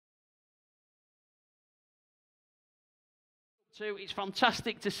So it's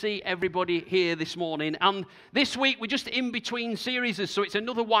fantastic to see everybody here this morning. And this week we're just in between series, so it's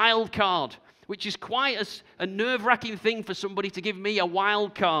another wild card, which is quite a nerve-wracking thing for somebody to give me a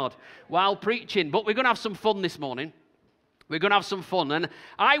wild card while preaching. But we're going to have some fun this morning. We're going to have some fun. And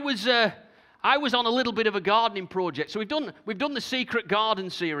I was on a little bit of a gardening project. So we've done the Secret Garden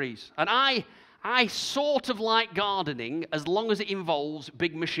series. And I sort of like gardening as long as it involves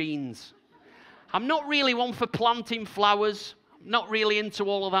big machines. I'm not really one for planting flowers. Not really into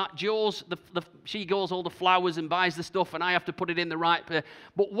all of that. She grows all the flowers and buys the stuff, and I have to put it in the right place.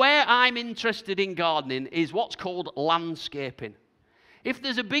 But where I'm interested in gardening is what's called landscaping. If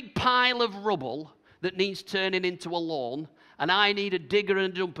there's a big pile of rubble that needs turning into a lawn, and I need a digger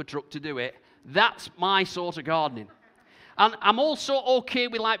and a dumper truck to do it, that's my sort of gardening. And I'm also okay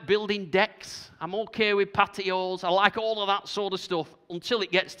with like building decks. I'm okay with patios. I like all of that sort of stuff until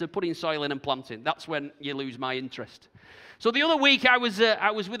it gets to putting soil in and planting. That's when you lose my interest. So the other week I was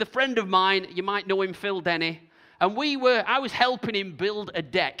with a friend of mine. You might know him, Phil Denny, and I was helping him build a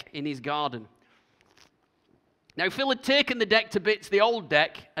deck in his garden. Now Phil had taken the deck to bits, the old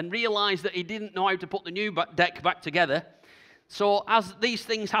deck, and realised that he didn't know how to put the new deck back together. So as these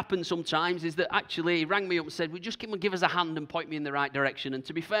things happen sometimes, is that actually he rang me up and said, "Well, just give us a hand and point me in the right direction." And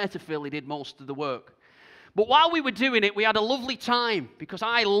to be fair to Phil, he did most of the work. But while we were doing it, we had a lovely time because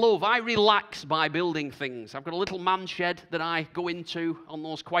I relax by building things. I've got a little man shed that I go into on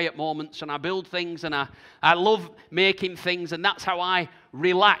those quiet moments, and I build things, and I love making things, and that's how I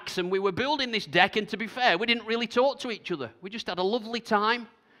relax. And we were building this deck, and to be fair, we didn't really talk to each other. We just had a lovely time.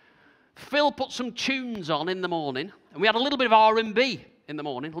 Phil put some tunes on in the morning, and we had a little bit of R&B in the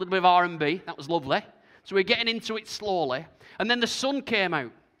morning, a little bit of R&B. That was lovely. So we're getting into it slowly, and then the sun came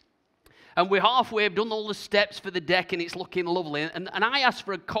out. And we're halfway, we've done all the steps for the deck, and it's looking lovely. And I asked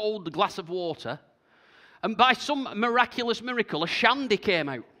for a cold glass of water, and by some miraculous miracle, a shandy came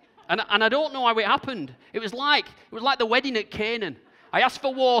out. And I don't know how it happened. It was like the wedding at Canaan. I asked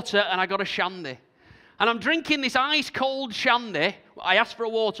for water, and I got a shandy. And I'm drinking this ice-cold shandy. I asked for a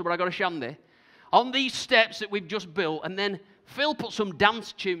water, but I got a shandy. On these steps that we've just built, and then Phil put some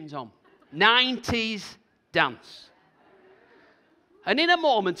dance tunes on. 90s dance. And in a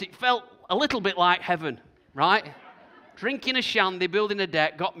moment, it felt a little bit like heaven, right? Drinking a shandy, building a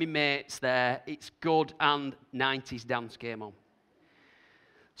deck, got me mates there. It's good, and 90s dance came on.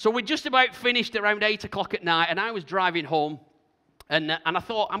 So we just about finished around 8 o'clock at night, and I was driving home, and I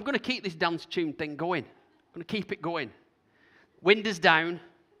thought, I'm going to keep this dance tune thing going. I'm going to keep it going. Windows down,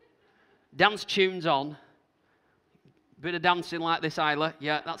 dance tunes on, bit of dancing like this, Isla.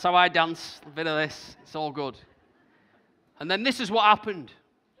 Yeah, that's how I dance, a bit of this. It's all good. And then this is what happened.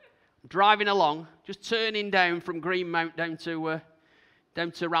 Driving along, just turning down from Greenmount down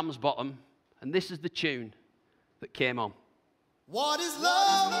to Ramsbottom, and this is the tune that came on. What is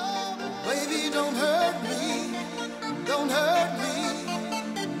love? Baby, don't hurt me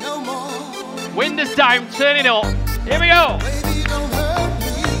no more. Windows down, turn it up. Here we go. Baby, don't hurt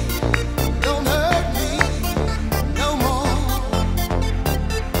me no more.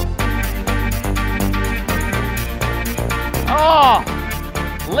 Oh!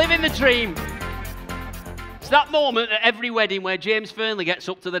 Living the dream. It's that moment at every wedding where James Fernley gets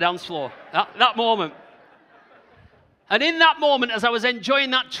up to the dance floor. That moment. And in that moment, as I was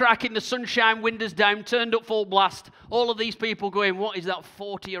enjoying that track in the sunshine, windows down, turned up full blast, all of these people going, what is that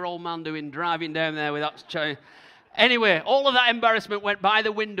 40-year-old man doing driving down there with that chain? Anyway, all of that embarrassment went by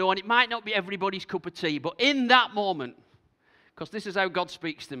the window, and it might not be everybody's cup of tea, but in that moment, because this is how God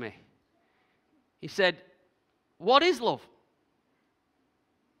speaks to me, he said, what is love?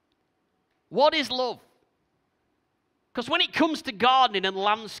 What is love? Because when it comes to gardening and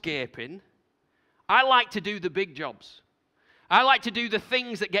landscaping, I like to do the big jobs. I like to do the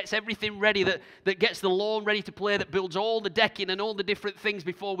things that gets everything ready, that gets the lawn ready to play, that builds all the decking and all the different things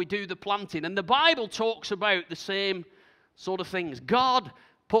before we do the planting. And the Bible talks about the same sort of things. God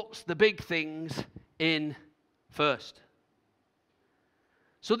puts the big things in first.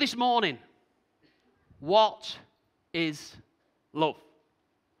 So this morning, what is love?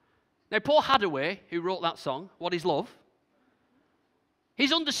 Now, Paul Hadaway, who wrote that song, What is Love?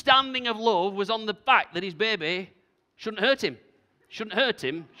 His understanding of love was on the fact that his baby shouldn't hurt him. Shouldn't hurt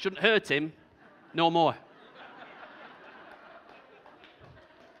him, shouldn't hurt him no more.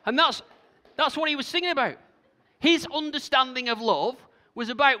 And that's what he was singing about. His understanding of love was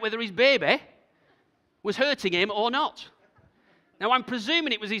about whether his baby was hurting him or not. Now, I'm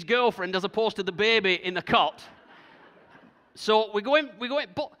presuming it was his girlfriend as opposed to the baby in the cot. So we're going,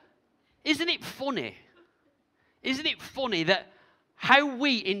 but isn't it funny? Isn't it funny that how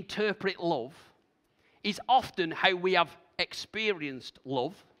we interpret love is often how we have experienced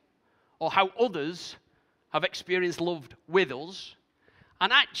love, or how others have experienced love with us.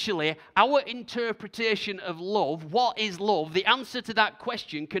 And actually, our interpretation of love, what is love, the answer to that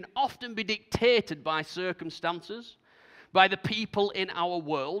question can often be dictated by circumstances, by the people in our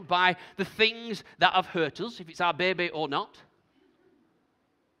world, by the things that have hurt us, if it's our baby or not.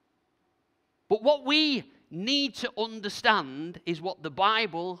 But what we need to understand is what the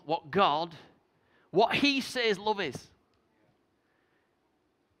Bible, what God, what He says love is.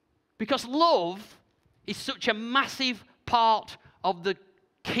 Because love is such a massive part of the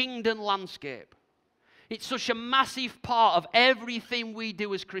kingdom landscape. It's such a massive part of everything we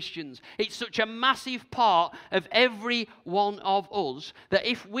do as Christians. It's such a massive part of every one of us that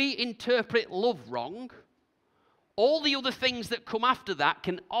if we interpret love wrong, all the other things that come after that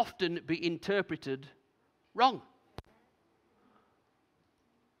can often be interpreted wrong.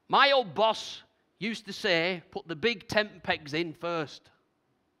 My old boss used to say, put the big tent pegs in first.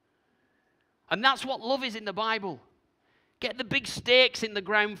 And that's what love is in the Bible. Get the big stakes in the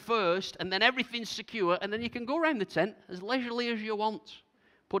ground first, and then everything's secure, and then you can go around the tent as leisurely as you want.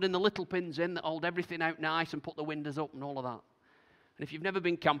 Put in the little pins in that hold everything out nice and put the windows up and all of that. And if you've never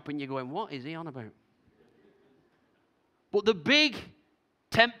been camping, you're going, what is he on about? But the big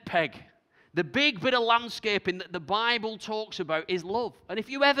tent peg, the big bit of landscaping that the Bible talks about is love. And if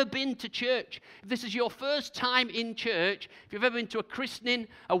you've ever been to church, if this is your first time in church, if you've ever been to a christening,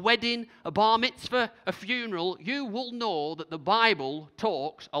 a wedding, a bar mitzvah, a funeral, you will know that the Bible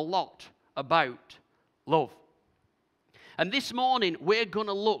talks a lot about love. And this morning, we're going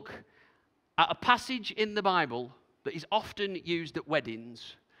to look at a passage in the Bible that is often used at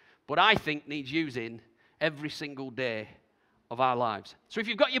weddings, but I think needs using every single day of our lives. So if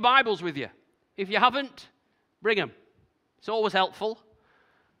you've got your Bibles with you, if you haven't, bring them. It's always helpful.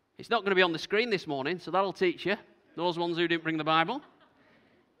 It's not going to be on the screen this morning, so that'll teach you, those ones who didn't bring the Bible.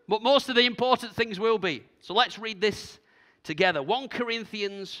 But most of the important things will be. So let's read this together. 1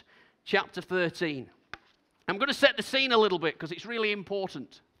 Corinthians chapter 13. I'm going to set the scene a little bit because it's really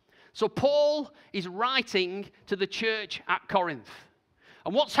important. So Paul is writing to the church at Corinth.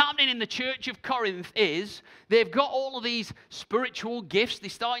 And what's happening in the church of Corinth is they've got all of these spiritual gifts.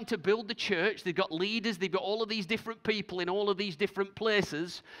 They're starting to build the church. They've got leaders. They've got all of these different people in all of these different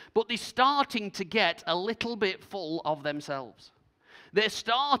places. But they're starting to get a little bit full of themselves. They're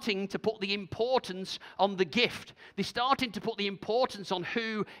starting to put the importance on the gift. They're starting to put the importance on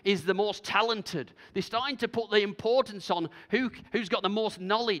who is the most talented. They're starting to put the importance on who's got the most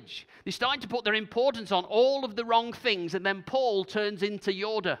knowledge. They're starting to put their importance on all of the wrong things. And then Paul turns into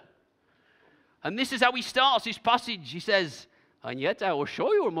Yoda. And this is how he starts his passage. He says, and yet I will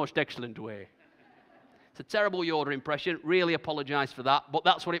show you a most excellent way. It's a terrible Yoda impression. Really apologize for that. But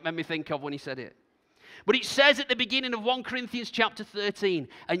that's what it made me think of when he said it. But it says at the beginning of 1 Corinthians chapter 13,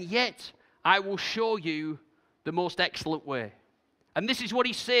 and yet I will show you the most excellent way. And this is what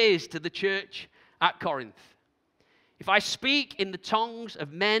he says to the church at Corinth. If I speak in the tongues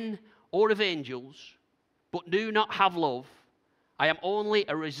of men or of angels, but do not have love, I am only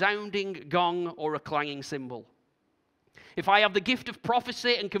a resounding gong or a clanging cymbal. If I have the gift of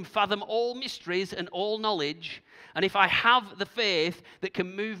prophecy and can fathom all mysteries and all knowledge, and if I have the faith that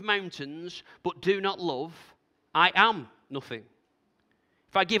can move mountains but do not love, I am nothing.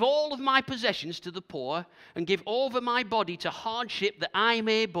 If I give all of my possessions to the poor and give over my body to hardship that I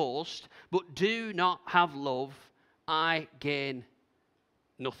may boast, but do not have love, I gain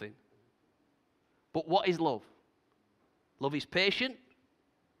nothing. But what is love? Love is patient.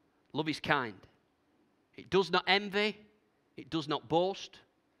 Love is kind. It does not envy. It does not boast.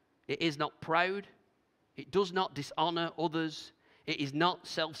 It is not proud. It does not dishonor others. It is not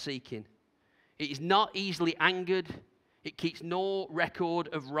self-seeking. It is not easily angered. It keeps no record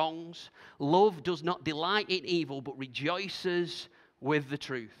of wrongs. Love does not delight in evil, but rejoices with the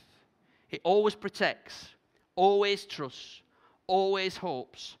truth. It always protects, always trusts, always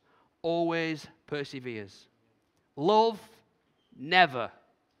hopes, always perseveres. Love never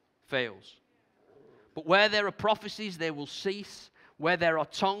fails. But where there are prophecies, they will cease. Where there are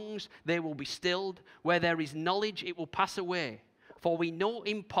tongues, they will be stilled. Where there is knowledge, it will pass away. For we know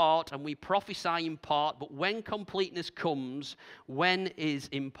in part and we prophesy in part, but when completeness comes, when is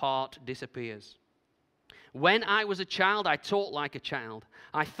in part disappears. When I was a child, I taught like a child.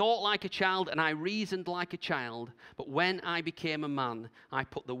 I thought like a child and I reasoned like a child. But when I became a man, I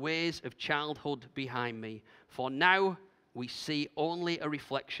put the ways of childhood behind me. For now we see only a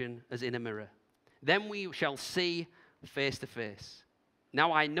reflection as in a mirror. Then we shall see face to face.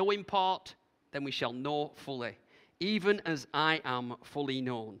 Now I know in part, then we shall know fully, even as I am fully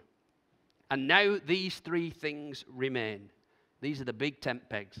known. And now these three things remain. These are the big tent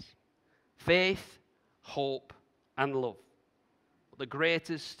pegs. Faith, hope, and love. But the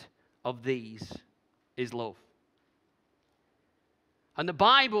greatest of these is love. And the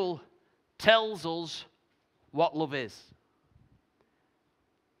Bible tells us what love is.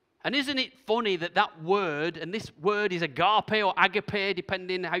 And isn't it funny that that word, and this word is agape or agape,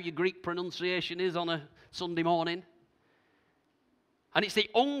 depending how your Greek pronunciation is on a Sunday morning. And it's the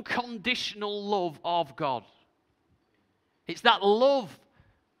unconditional love of God. It's that love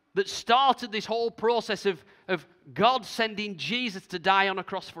that started this whole process of God sending Jesus to die on a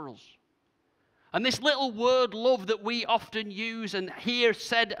cross for us. And this little word love that we often use and hear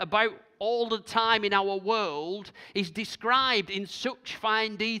said about all the time in our world is described in such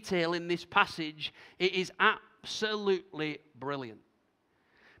fine detail in this passage. It is absolutely brilliant.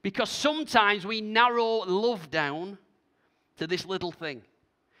 Because sometimes we narrow love down to this little thing.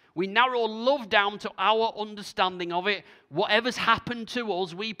 We narrow love down to our understanding of it. Whatever's happened to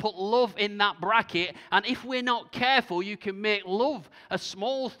us, we put love in that bracket. And if we're not careful, you can make love a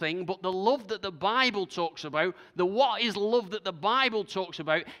small thing. But the love that the Bible talks about, the what is love that the Bible talks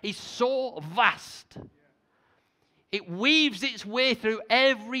about, is so vast. It weaves its way through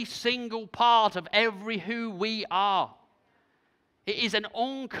every single part of every who we are. It is an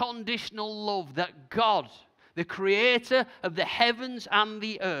unconditional love that God, the creator of the heavens and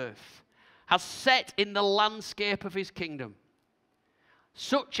the earth, has set in the landscape of his kingdom.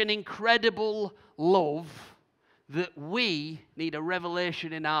 Such an incredible love that we need a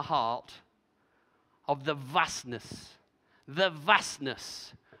revelation in our heart of the vastness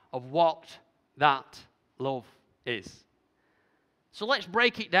of what that love is. So let's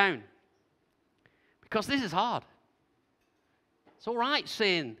break it down, because this is hard. It's all right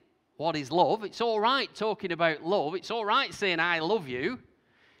saying what is love? It's all right talking about love. It's all right saying I love you.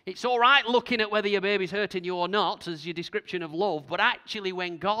 It's all right looking at whether your baby's hurting you or not as your description of love. But actually,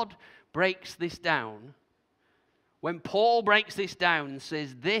 when God breaks this down, when Paul breaks this down and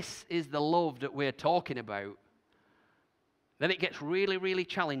says this is the love that we're talking about, then it gets really, really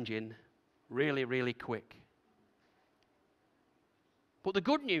challenging, really, really quick. But the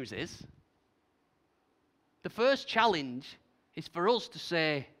good news is, the first challenge is for us to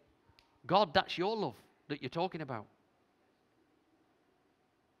say, God, that's your love that you're talking about.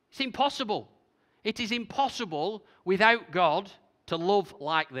 It's impossible. It is impossible without God to love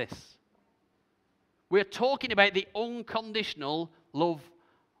like this. We're talking about the unconditional love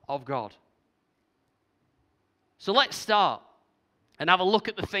of God. So let's start and have a look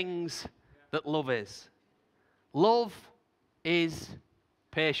at the things that love is. Love is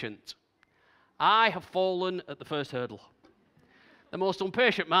patient. I have fallen at the first hurdle. The most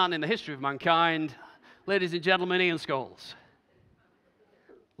impatient man in the history of mankind, ladies and gentlemen, Ian Scholes.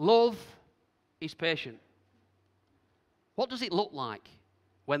 Love is patient. What does it look like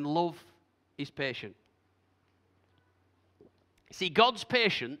when love is patient? See, God's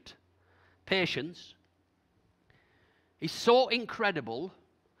patience is so incredible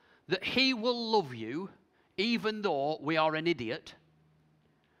that he will love you even though we are an idiot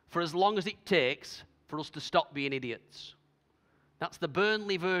for as long as it takes for us to stop being idiots. That's the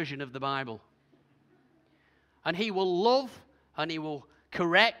Burnley version of the Bible. And he will love, and he will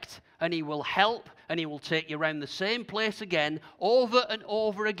correct, and he will help, and he will take you around the same place again, over and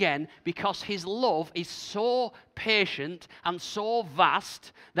over again, because his love is so patient and so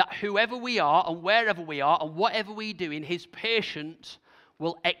vast that whoever we are and wherever we are and whatever we do in his patience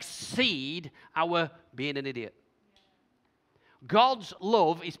will exceed our being an idiot. God's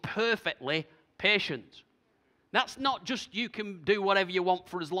love is perfectly patient. That's not just you can do whatever you want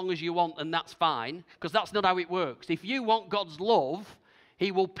for as long as you want and that's fine, because that's not how it works. If you want God's love,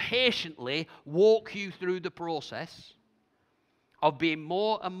 he will patiently walk you through the process of being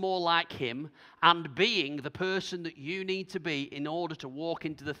more and more like him and being the person that you need to be in order to walk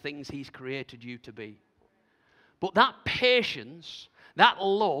into the things he's created you to be. But that patience, that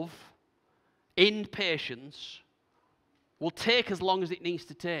love in patience will take as long as it needs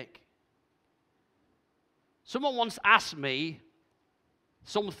to take. Someone once asked me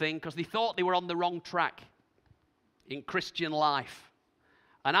something because they thought they were on the wrong track in Christian life.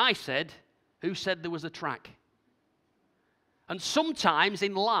 And I said, who said there was a track? And sometimes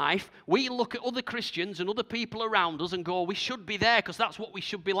in life, we look at other Christians and other people around us and go, we should be there because that's what we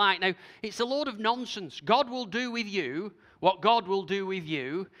should be like. Now, it's a load of nonsense. God will do with you what God will do with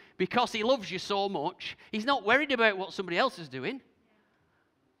you because he loves you so much. He's not worried about what somebody else is doing.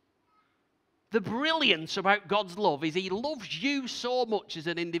 The brilliance about God's love is he loves you so much as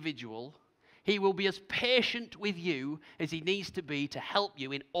an individual, He will be as patient with you as he needs to be to help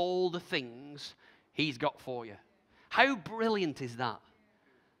you in all the things he's got for you. How brilliant is that?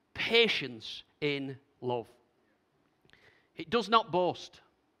 Patience in love. It does not boast.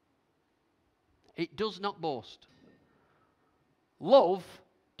 It does not boast. Love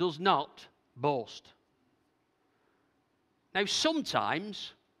does not boast. Now,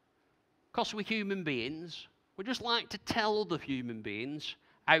 sometimes, because we're human beings, we just like to tell other human beings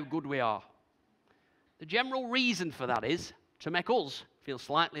how good we are. The general reason for that is to make us feel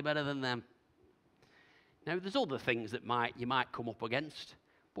slightly better than them. Now, there's other things that you might come up against,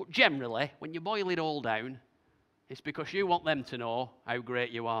 but generally, when you boil it all down, it's because you want them to know how great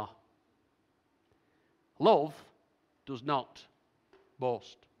you are. Love does not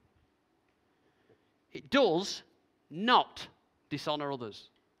boast. It does not dishonor others.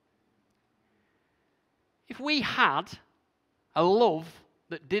 If we had a love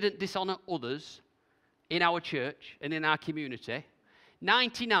that didn't dishonor others in our church and in our community,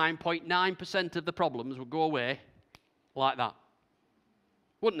 99.9% of the problems would go away like that.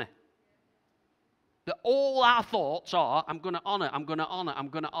 Wouldn't it? That all our thoughts are, I'm going to honor, I'm going to honor, I'm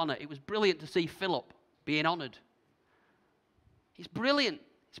going to honor. It was brilliant to see Philip being honored. It's brilliant.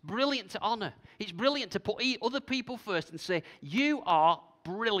 It's brilliant to honor. It's brilliant to put other people first and say, you are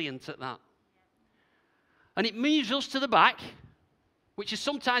brilliant at that. And it moves us to the back, which is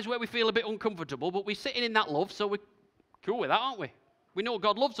sometimes where we feel a bit uncomfortable, but we're sitting in that love, so we're cool with that, aren't we? We know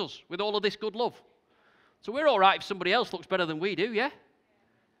God loves us with all of this good love. So we're all right if somebody else looks better than we do, yeah?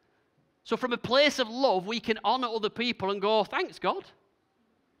 So from a place of love, we can honor other people and go, thanks, God.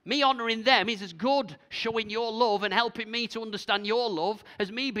 Me honoring them is as good showing your love and helping me to understand your love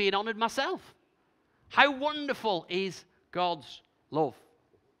as me being honored myself. How wonderful is God's love?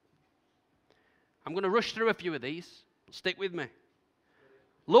 I'm going to rush through a few of these. Stick with me.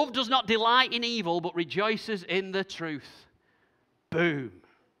 Love does not delight in evil, but rejoices in the truth. Boom.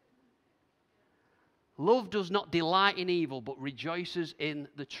 Love does not delight in evil, but rejoices in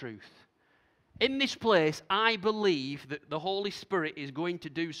the truth. In this place, I believe that the Holy Spirit is going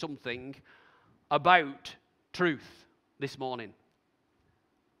to do something about truth this morning.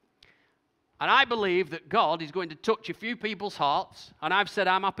 And I believe that God is going to touch a few people's hearts, and I've said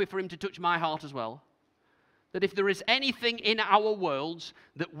I'm happy for him to touch my heart as well, that if there is anything in our worlds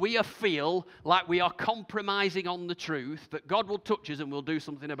that we feel like we are compromising on the truth, that God will touch us and we'll do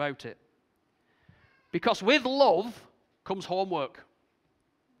something about it. Because with love comes homework.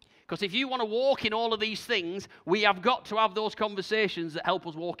 Because if you want to walk in all of these things, we have got to have those conversations that help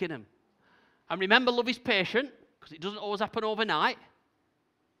us walk in them. And remember, love is patient, because it doesn't always happen overnight.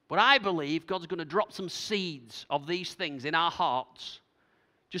 But I believe God's going to drop some seeds of these things in our hearts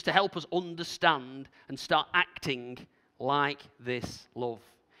just to help us understand and start acting like this love.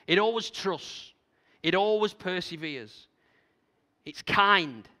 It always trusts. It always perseveres. It's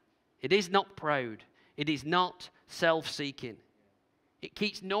kind. It is not proud. It is not self-seeking. It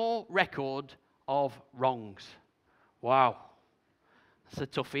keeps no record of wrongs. Wow. That's a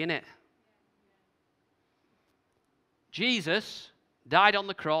toughie, isn't it? Jesus died on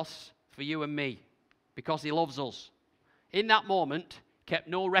the cross for you and me because he loves us. In that moment, kept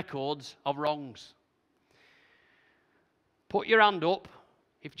no records of wrongs. Put your hand up.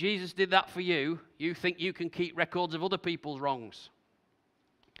 If Jesus did that for you, you think you can keep records of other people's wrongs?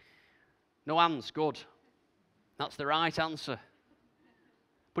 No hands, good. That's the right answer.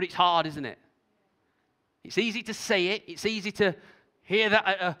 But it's hard, isn't it? It's easy to say it. It's easy to hear that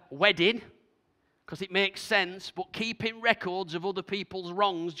at a wedding because it makes sense. But keeping records of other people's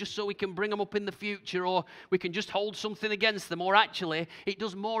wrongs just so we can bring them up in the future, or we can just hold something against them, or actually it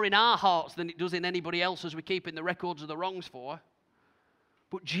does more in our hearts than it does in anybody else as we're keeping the records of the wrongs for.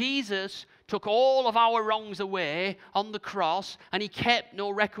 But Jesus took all of our wrongs away on the cross and he kept no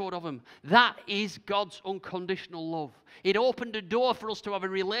record of them. That is God's unconditional love. It opened a door for us to have a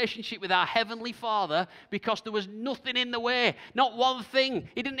relationship with our Heavenly Father because there was nothing in the way. Not one thing.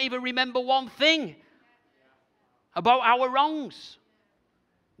 He didn't even remember one thing about our wrongs.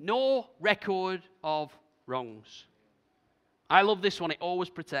 No record of wrongs. I love this one. It always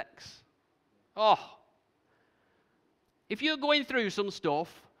protects. Oh. If you're going through some stuff,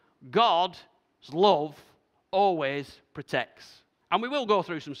 God's love always protects. And we will go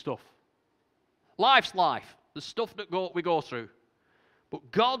through some stuff. Life's life. The stuff that we go through. But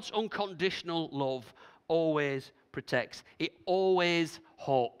God's unconditional love always protects. It always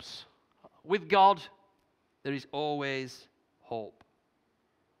hopes. With God, there is always hope.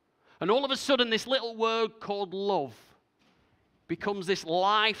 And all of a sudden, this little word called love becomes this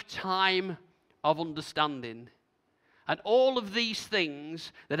lifetime of understanding. And all of these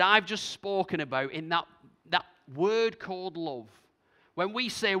things that I've just spoken about in that word called love, when we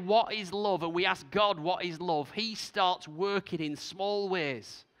say what is love and we ask God what is love, he starts working in small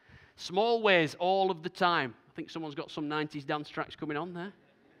ways all of the time. I think someone's got some 90s dance tracks coming on there.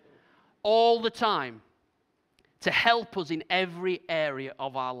 All the time, to help us in every area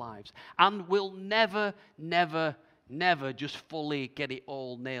of our lives. And we'll never, never, never just fully get it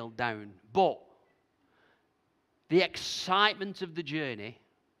all nailed down. But the excitement of the journey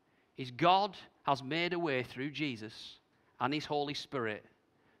is God has made a way through Jesus and his Holy Spirit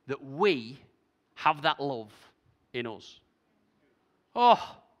that we have that love in us.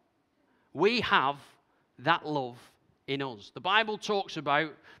 Oh, we have that love in us. The Bible talks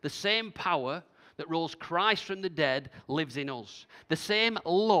about the same power that rose Christ from the dead lives in us. The same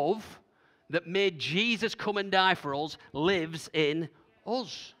love that made Jesus come and die for us lives in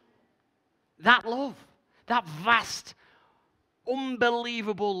us. That love, that vast,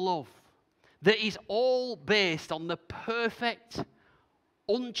 unbelievable love that is all based on the perfect,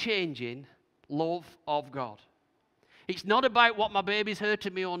 unchanging love of God. It's not about what my baby's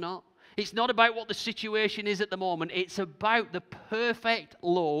hurting me or not. It's not about what the situation is at the moment. It's about the perfect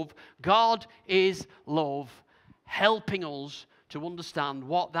love. God is love, helping us to understand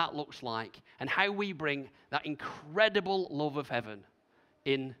what that looks like and how we bring that incredible love of heaven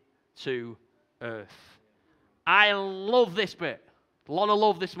into earth. I love this bit. A lot of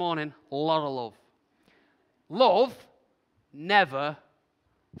love this morning. A lot of love. Love never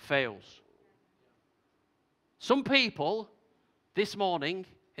fails. Some people this morning,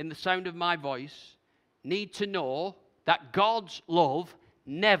 in the sound of my voice, need to know that God's love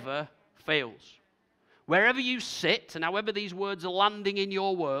never fails. Wherever you sit and however these words are landing in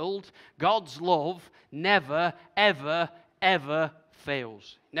your world, God's love never, ever, ever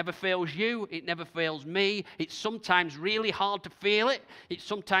fails. It never fails you. It never fails me. It's sometimes really hard to feel it. It's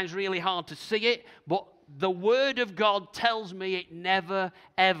sometimes really hard to see it. But the Word of God tells me it never,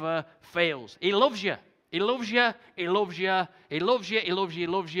 ever fails. He loves you. He loves you, he loves you, he loves you, he loves you, he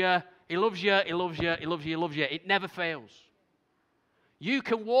loves you, he loves you, he loves you, he loves you, he loves you. It never fails. You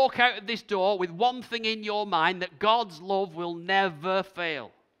can walk out of this door with one thing in your mind, that God's love will never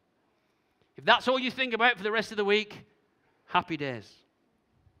fail. If that's all you think about for the rest of the week, happy days.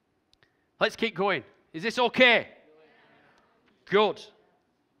 Let's keep going. Is this okay? Good.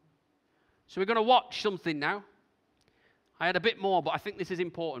 So we're going to watch something now. I had a bit more, but I think this is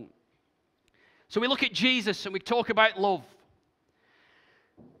important. So we look at Jesus and we talk about love.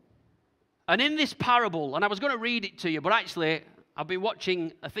 And in this parable, and I was going to read it to you, but actually I've been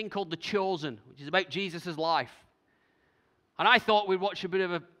watching a thing called The Chosen, which is about Jesus' life. And I thought we'd watch a bit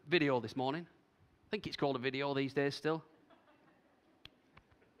of a video this morning. I think it's called a video these days still.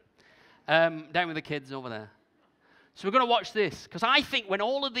 Down with the kids over there. So we're going to watch this, because I think when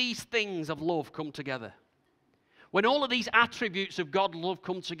all of these things of love come together, when all of these attributes of God's love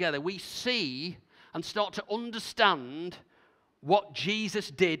come together, we see and start to understand what Jesus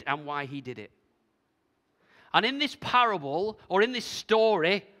did and why he did it. And in this parable, or in this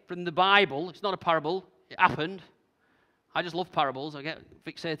story from the Bible, it's not a parable, it happened. I just love parables, I get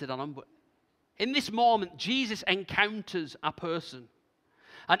fixated on them. But in this moment, Jesus encounters a person.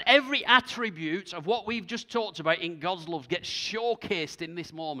 And every attribute of what we've just talked about in God's love gets showcased in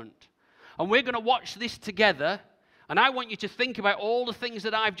this moment. And we're going to watch this together. And I want you to think about all the things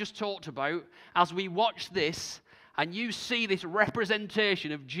that I've just talked about as we watch this and you see this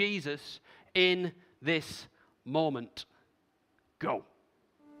representation of Jesus in this moment. Go.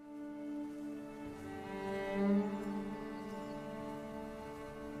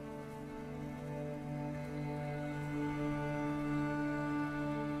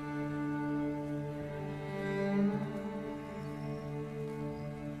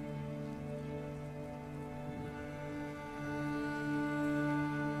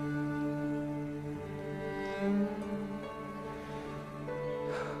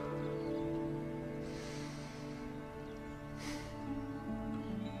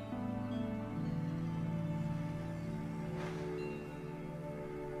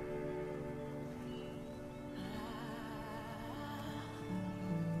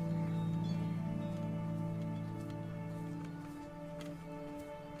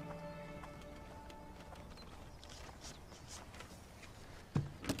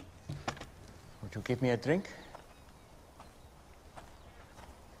 Would you give me a drink?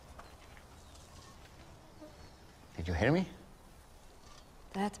 Did you hear me?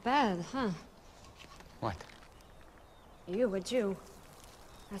 That's bad, huh? What? You, a Jew,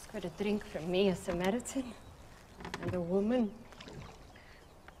 ask for a drink from me, a Samaritan, and a woman.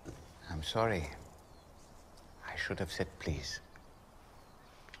 I'm sorry. I should have said please.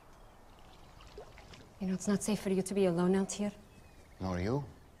 You know, it's not safe for you to be alone out here. Nor you.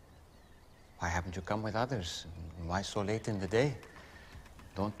 Why haven't you come with others? Why so late in the day?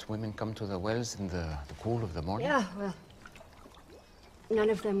 Don't women come to the wells in the cool of the morning? Yeah, well, none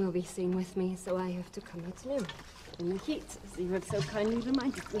of them will be seen with me, so I have to come at noon, in the heat, as you have so kindly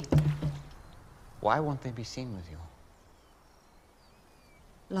reminded me. Why won't they be seen with you?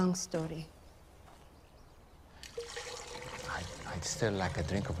 Long story. I'd still like a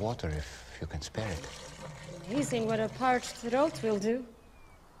drink of water if you can spare it. Amazing what a parched throat will do.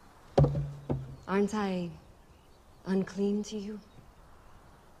 Aren't I unclean to you?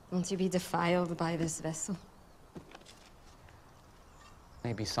 Won't you be defiled by this vessel?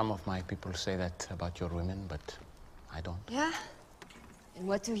 Maybe some of my people say that about your women, but I don't. Yeah? And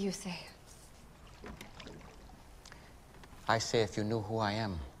what do you say? I say if you knew who I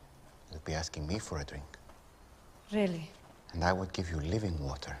am, you'd be asking me for a drink. Really? And I would give you living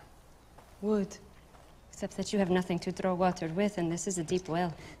water. Would. Except that you have nothing to draw water with, and this is a deep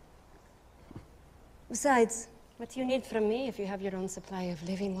well. Besides, what do you need from me if you have your own supply of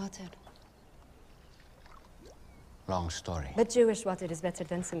living water? Long story. But Jewish water is better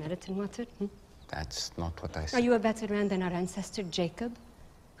than Samaritan water. That's not what I Are said. you a better man than our ancestor Jacob,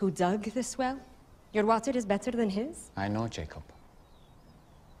 who dug this well? Your water is better than his? I know Jacob.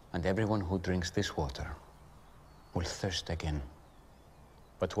 And everyone who drinks this water will thirst again.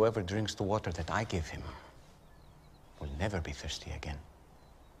 But whoever drinks the water that I give him will never be thirsty again.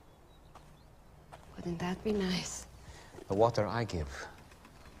 Wouldn't that be nice? The water I give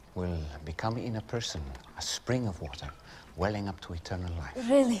will become in a person a spring of water, welling up to eternal life.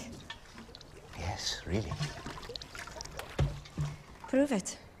 Really? Yes, really. Prove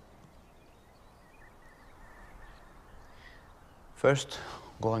it. First,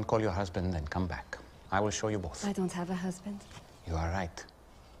 go and call your husband and come back. I will show you both. I don't have a husband. You are right.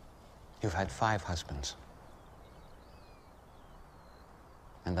 You've had 5 husbands.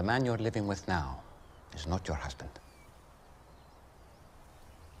 And the man you're living with now is not your husband.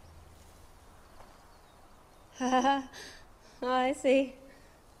 Oh, I see.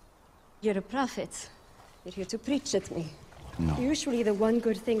 You're a prophet. You're here to preach at me. No. Usually the one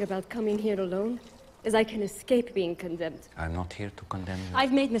good thing about coming here alone is I can escape being condemned. I'm not here to condemn you.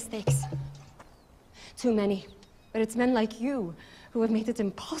 I've made mistakes. Too many. But it's men like you who have made it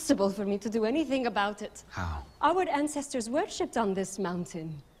impossible for me to do anything about it. How? Our ancestors worshipped on this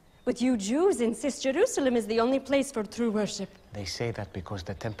mountain. But you Jews insist Jerusalem is the only place for true worship. They say that because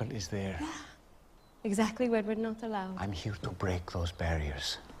the temple is there. Exactly where we're not allowed. I'm here to break those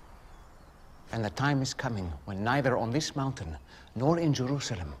barriers. And the time is coming when neither on this mountain nor in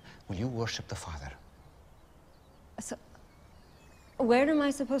Jerusalem will you worship the Father. So, where am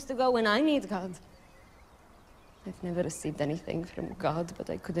I supposed to go when I need God? I've never received anything from God, but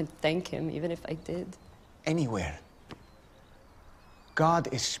I couldn't thank him even if I did. Anywhere. God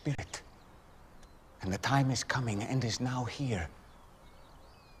is spirit. And the time is coming and is now here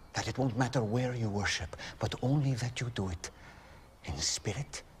that it won't matter where you worship, but only that you do it in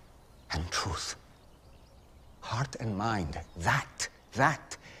spirit and truth. Heart and mind,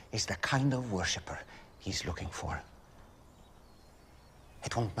 that is the kind of worshiper he's looking for.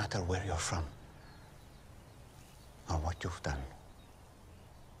 It won't matter where you're from or what you've done.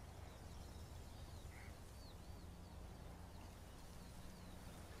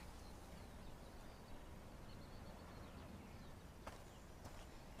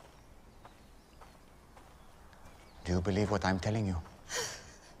 Do you believe what I'm telling you?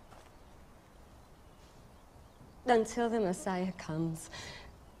 Until the Messiah comes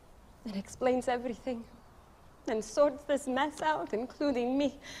and explains everything and sorts this mess out, including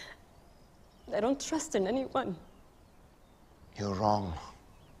me, I don't trust in anyone. You're wrong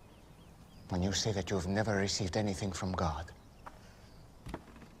when you say that you've never received anything from God.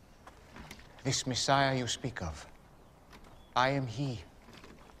 This Messiah you speak of, I am he.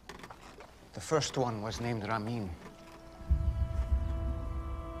 The first one was named Ramin.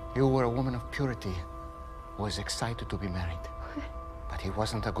 You were a woman of purity who was excited to be married. But he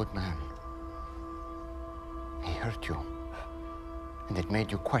wasn't a good man. He hurt you. And it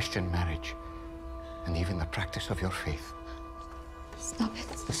made you question marriage and even the practice of your faith. Stop it.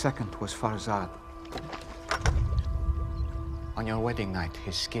 The second was Farzad. On your wedding night,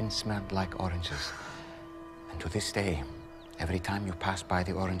 his skin smelled like oranges. And to this day, every time you pass by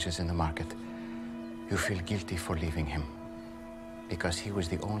the oranges in the market, you feel guilty for leaving him. Because he was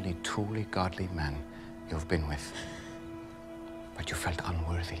the only truly godly man you've been with. But you felt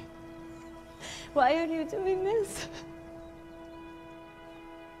unworthy. Why are you doing this?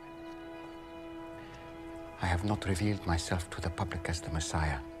 I have not revealed myself to the public as the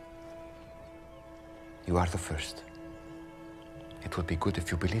Messiah. You are the first. It would be good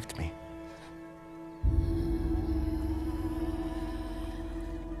if you believed me.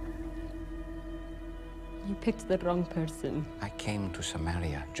 You picked the wrong person. I came to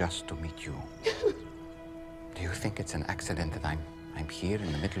Samaria just to meet you. Do you think it's an accident that I'm here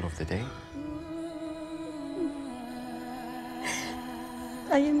in the middle of the day?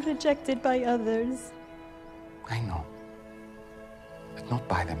 I am rejected by others. I know. But not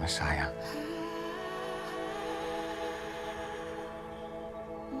by the Messiah.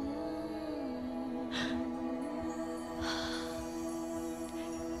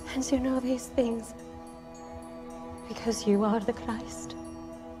 And you know these things because you are the Christ.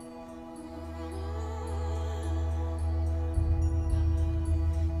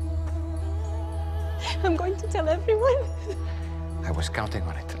 I'm going to tell everyone. I was counting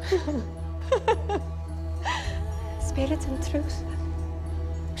on it. Spirit and truth.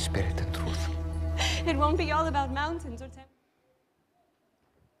 Spirit and truth. It won't be all about mountains or temples.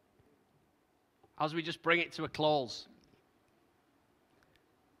 As we just bring it to a close,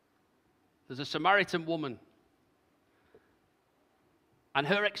 there's a Samaritan woman, and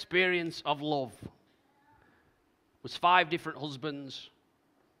her experience of love was 5 different husbands.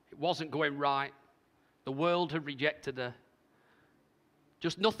 It wasn't going right. The world had rejected her.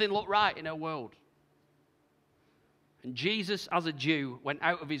 Just nothing looked right in her world. And Jesus, as a Jew, went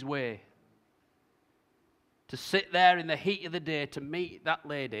out of his way to sit there in the heat of the day to meet that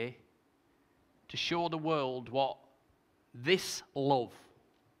lady, to show the world what this love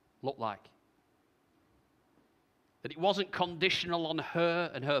looked like. That it wasn't conditional on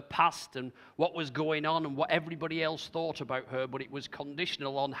her and her past and what was going on and what everybody else thought about her, but it was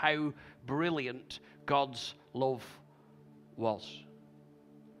conditional on how brilliant God's love was.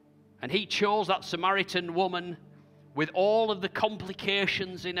 And he chose that Samaritan woman with all of the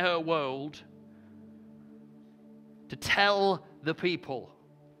complications in her world to tell the people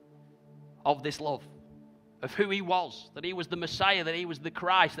of this love, of who he was, that he was the Messiah, that he was the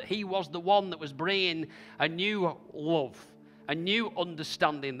Christ, that he was the one that was bringing a new love, a new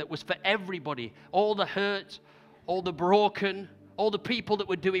understanding that was for everybody, all the hurt, all the broken, all the people that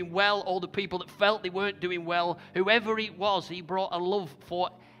were doing well, all the people that felt they weren't doing well, whoever it was, he brought a love for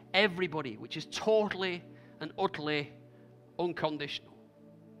everybody, which is totally and utterly unconditional.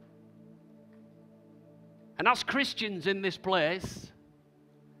 And as Christians in this place,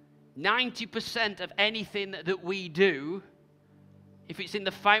 90% of anything that we do, if it's in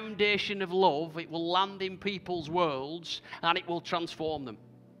the foundation of love, it will land in people's worlds and it will transform them.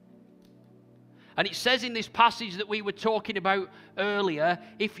 And it says in this passage that we were talking about earlier,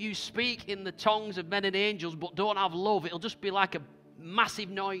 if you speak in the tongues of men and angels but don't have love, it'll just be like a massive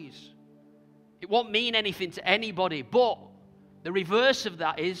noise. It won't mean anything to anybody. But the reverse of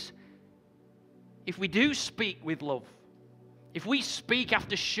that is, if we do speak with love, if we speak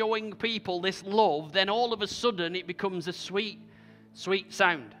after showing people this love, then all of a sudden it becomes a sweet, sweet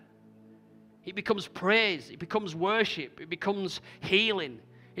sound. It becomes praise. It becomes worship. It becomes healing.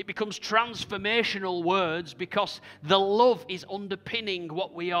 It becomes transformational words because the love is underpinning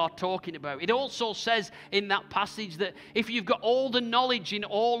what we are talking about. It also says in that passage that if you've got all the knowledge in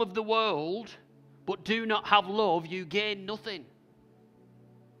all of the world but do not have love, you gain nothing.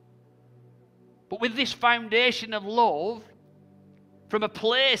 But with this foundation of love, from a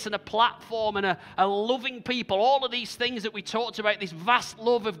place and a platform and a loving people, all of these things that we talked about, this vast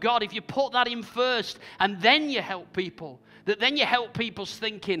love of God, if you put that in first and then you help people, that then you help people's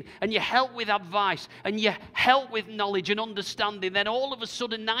thinking and you help with advice and you help with knowledge and understanding, then all of a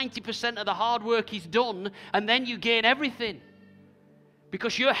sudden 90% of the hard work is done and then you gain everything.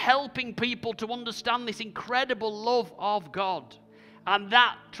 Because you're helping people to understand this incredible love of God, and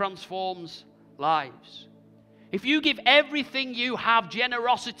that transforms lives. If you give everything you have,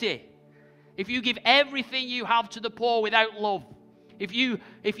 generosity, if you give everything you have to the poor without love, if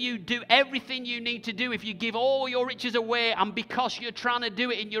you do everything you need to do, if you give all your riches away and because you're trying to do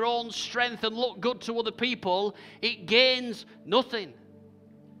it in your own strength and look good to other people, it gains nothing.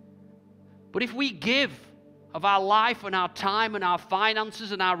 But if we give of our life and our time and our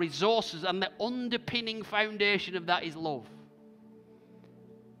finances and our resources, and the underpinning foundation of that is love,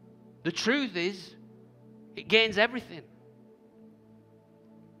 the truth is, it gains everything.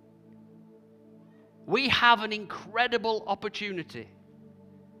 We have an incredible opportunity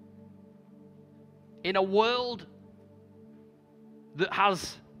in a world that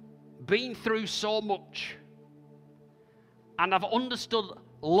has been through so much and have understood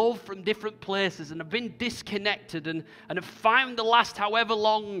love from different places and have been disconnected and have found the last however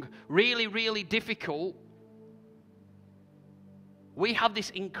long really, really difficult we have this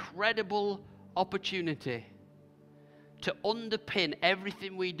incredible opportunity to underpin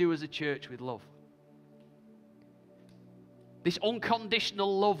everything we do as a church with love. This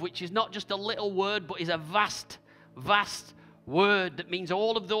unconditional love, which is not just a little word, but is a vast, vast word that means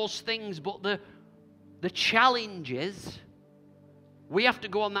all of those things. But the challenge is we have to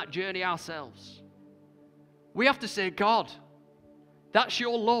go on that journey ourselves. We have to say, God, that's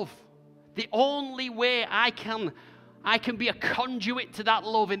your love. The only way I can be a conduit to that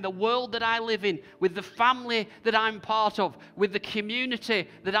love in the world that I live in, with the family that I'm part of, with the community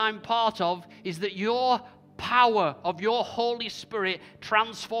that I'm part of, is that your power of your Holy Spirit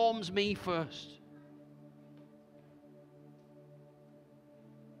transforms me first.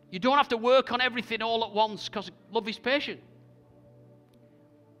 You don't have to work on everything all at once because love is patient.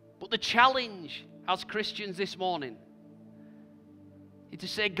 But the challenge as Christians this morning is to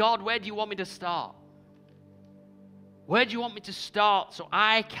say, God, where do you want me to start? Where do you want me to start so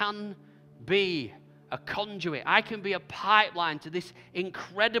I can be a conduit? I can be a pipeline to this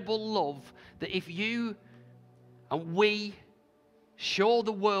incredible love that if you and we show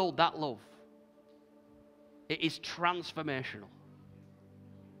the world that love, it is transformational.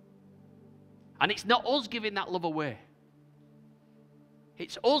 And it's not us giving that love away.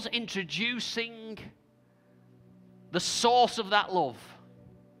 It's us introducing the source of that love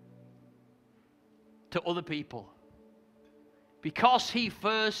to other people. Because he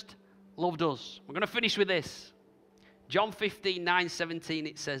first loved us. We're going to finish with this. John 15, 9, 17,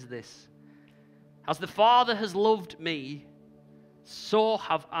 it says this. As the Father has loved me, so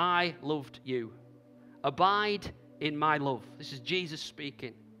have I loved you. Abide in my love. This is Jesus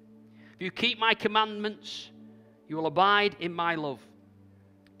speaking. If you keep my commandments, you will abide in my love.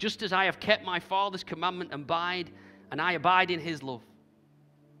 Just as I have kept my Father's commandment and I abide in his love.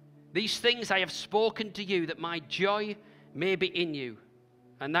 These things I have spoken to you, that my joy may be in you,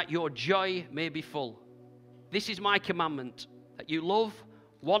 and that your joy may be full. This is my commandment, that you love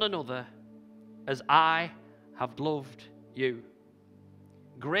one another as I have loved you.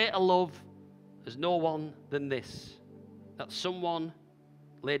 Greater love has no one than this, that someone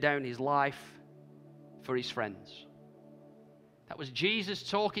lay down his life for his friends. That was Jesus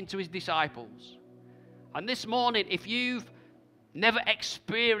talking to his disciples. And this morning, if you've never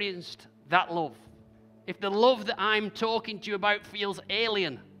experienced that love, if the love that I'm talking to you about feels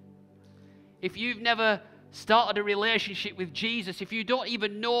alien, if you've never started a relationship with Jesus, if you don't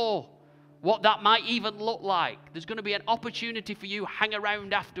even know what that might even look like, there's going to be an opportunity for you. Hang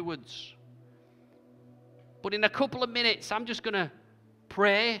around afterwards. But in a couple of minutes, I'm just going to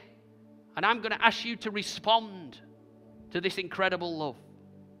pray, and I'm going to ask you to respond to this incredible love.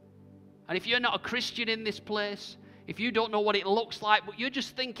 And if you're not a Christian in this place, if you don't know what it looks like, but you're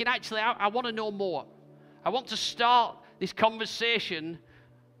just thinking, actually, I want to know more. I want to start this conversation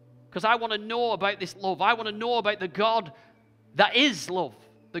because I want to know about this love. I want to know about the God that is love,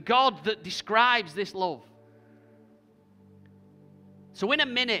 the God that describes this love. So in a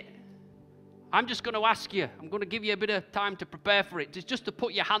minute, I'm just going to ask you, I'm going to give you a bit of time to prepare for it, just to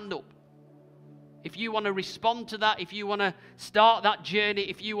put your hand up. If you want to respond to that, if you want to start that journey,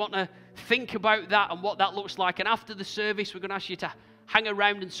 if you want to think about that and what that looks like. And after the service, we're going to ask you to hang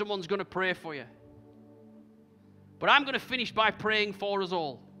around and someone's going to pray for you. But I'm going to finish by praying for us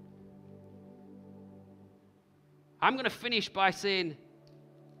all. I'm going to finish by saying,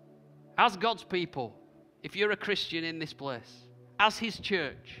 as God's people, if you're a Christian in this place, as his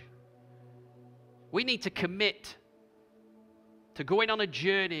church, we need to commit to going on a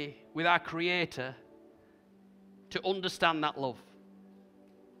journey with our Creator to understand that love,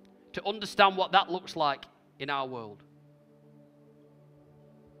 to understand what that looks like in our world.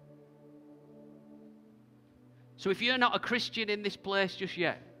 So if you're not a Christian in this place just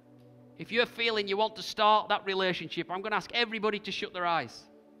yet, if you're feeling you want to start that relationship, I'm going to ask everybody to shut their eyes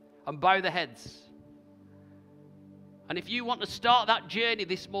and bow their heads. And if you want to start that journey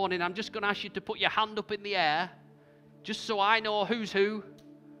this morning, I'm just going to ask you to put your hand up in the air, just so I know who's who,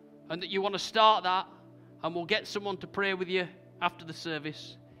 and that you want to start that, and we'll get someone to pray with you after the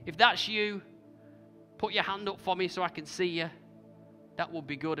service. If that's you, put your hand up for me so I can see you. That would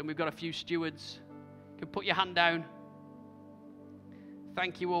be good. And we've got a few stewards. You can put your hand down.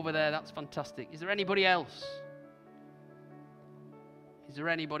 Thank you over there. That's fantastic. Is there anybody else? Is there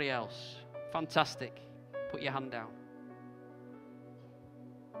anybody else? Fantastic. Put your hand down.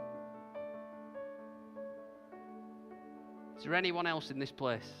 Is there anyone else in this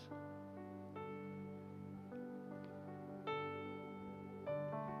place?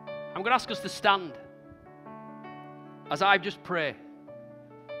 I'm going to ask us to stand as I just pray.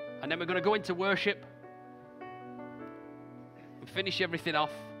 And then we're going to go into worship. And finish everything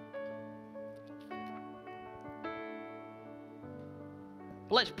off.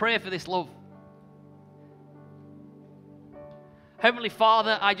 Let's pray for this love. Heavenly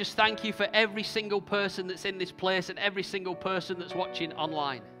Father, I just thank you for every single person that's in this place and every single person that's watching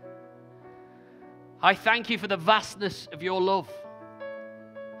online. I thank you for the vastness of your love.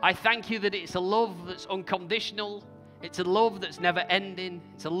 I thank you that it's a love that's unconditional. It's a love that's never ending.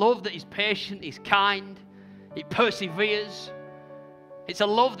 It's a love that is patient, is kind, it perseveres. It's a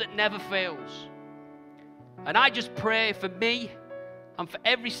love that never fails. And I just pray for me and for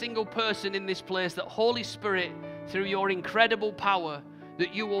every single person in this place that Holy Spirit, through your incredible power,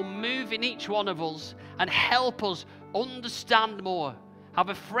 that you will move in each one of us and help us understand more, have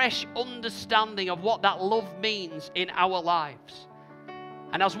a fresh understanding of what that love means in our lives.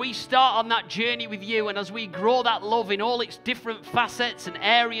 And as we start on that journey with you, and as we grow that love in all its different facets and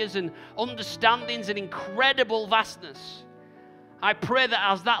areas and understandings and incredible vastness, I pray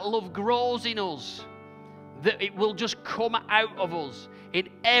that as that love grows in us, that it will just come out of us in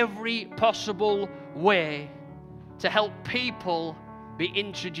every possible way to help people be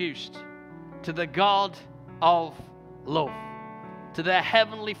introduced to the God of love, to their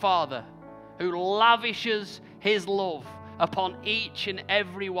Heavenly Father who lavishes His love upon each and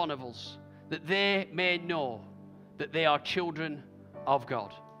every one of us, that they may know that they are children of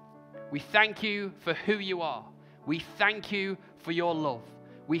God. We thank you for who you are. We thank you for your love.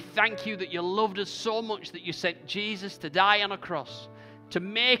 We thank you that you loved us so much that you sent Jesus to die on a cross, to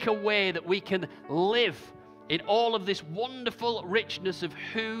make a way that we can live in all of this wonderful richness of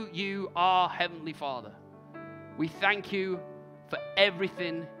who you are, Heavenly Father. We thank you for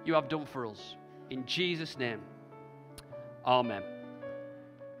everything you have done for us. In Jesus' name, amen.